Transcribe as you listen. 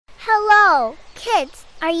Hello, kids.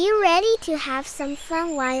 Are you ready to have some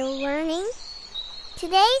fun while learning?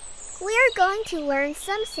 Today, we're going to learn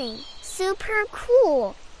something super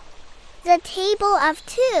cool. The table of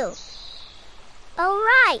two.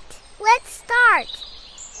 Alright, let's start.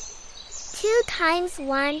 2 times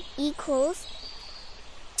 1 equals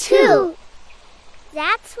 2.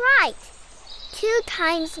 That's right. 2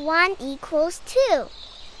 times 1 equals 2.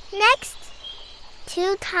 Next,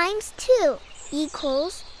 2 times 2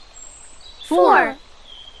 equals 4.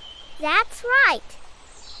 That's right.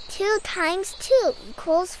 2 times 2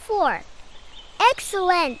 equals 4.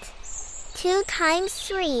 Excellent. 2 times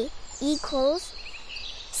 3 equals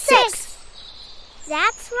 6.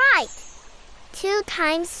 That's right. 2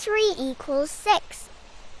 times 3 equals 6.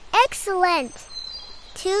 Excellent.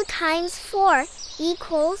 2 times 4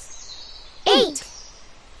 equals 8.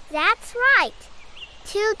 That's right.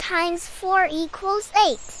 2 times 4 equals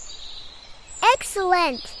 8.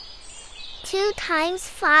 Excellent. 2 times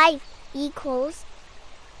 5 equals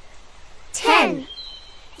 10.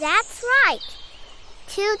 That's right.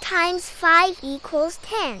 2 times 5 equals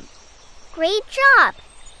 10. Great job.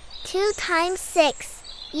 2 times 6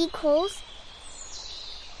 equals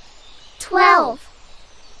 12.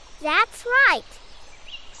 That's right.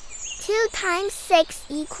 2 times 6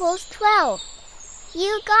 equals 12.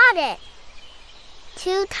 You got it.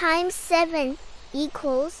 2 times 7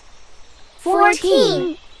 equals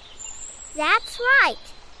 14. That's right.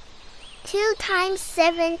 2 times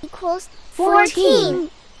 7 equals 14.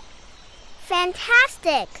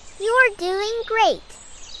 Fantastic. You're doing great.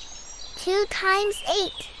 2 times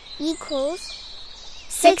 8 equals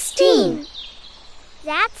 16.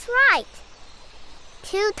 That's right.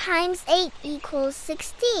 2 times 8 equals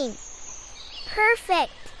 16.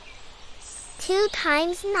 Perfect. 2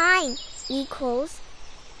 times 9 equals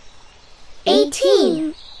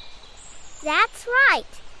 18. That's right.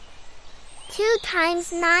 2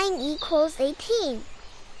 times 9 equals 18.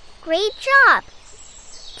 Great job.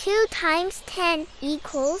 2 times 10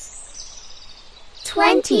 equals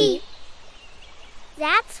 20.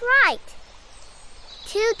 That's right.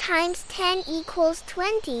 2 times 10 equals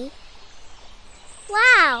 20.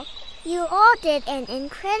 Wow! You all did an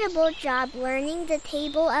incredible job learning the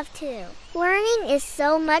table of two. Learning is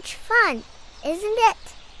so much fun, isn't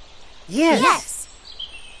it? Yes.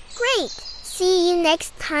 Great! See you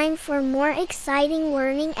next time for more exciting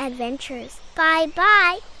learning adventures.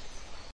 Bye-bye!